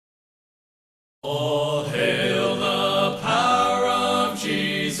All hail the power of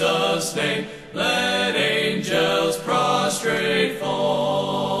Jesus' name. Let angels prostrate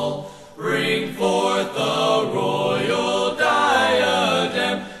fall. Bring forth the royal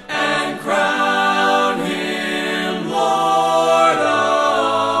diadem and crown him Lord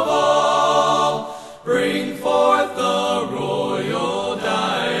of all. Bring forth the royal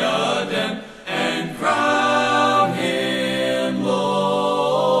diadem and crown him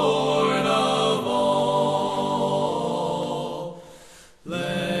Lord of all.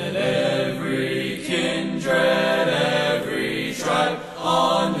 Let every kindred, every tribe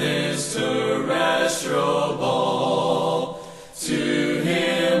on this terrestrial ball to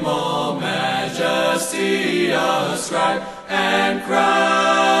him all majesty ascribe and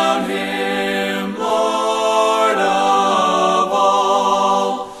crown him Lord of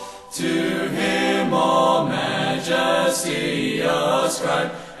all. To him all majesty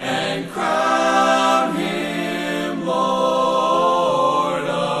ascribe and crown him Lord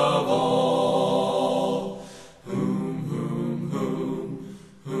of all.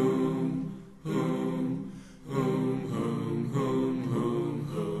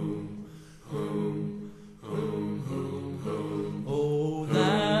 Oh,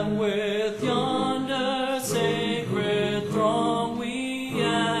 that with yonder sacred throng we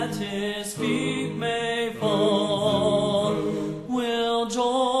at his feet may fall. We'll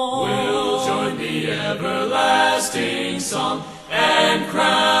join The everlasting song and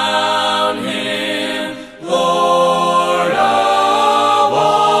crown him Lord of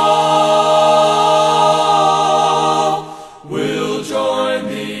all. We'll join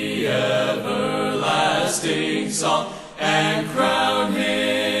the everlasting song and crown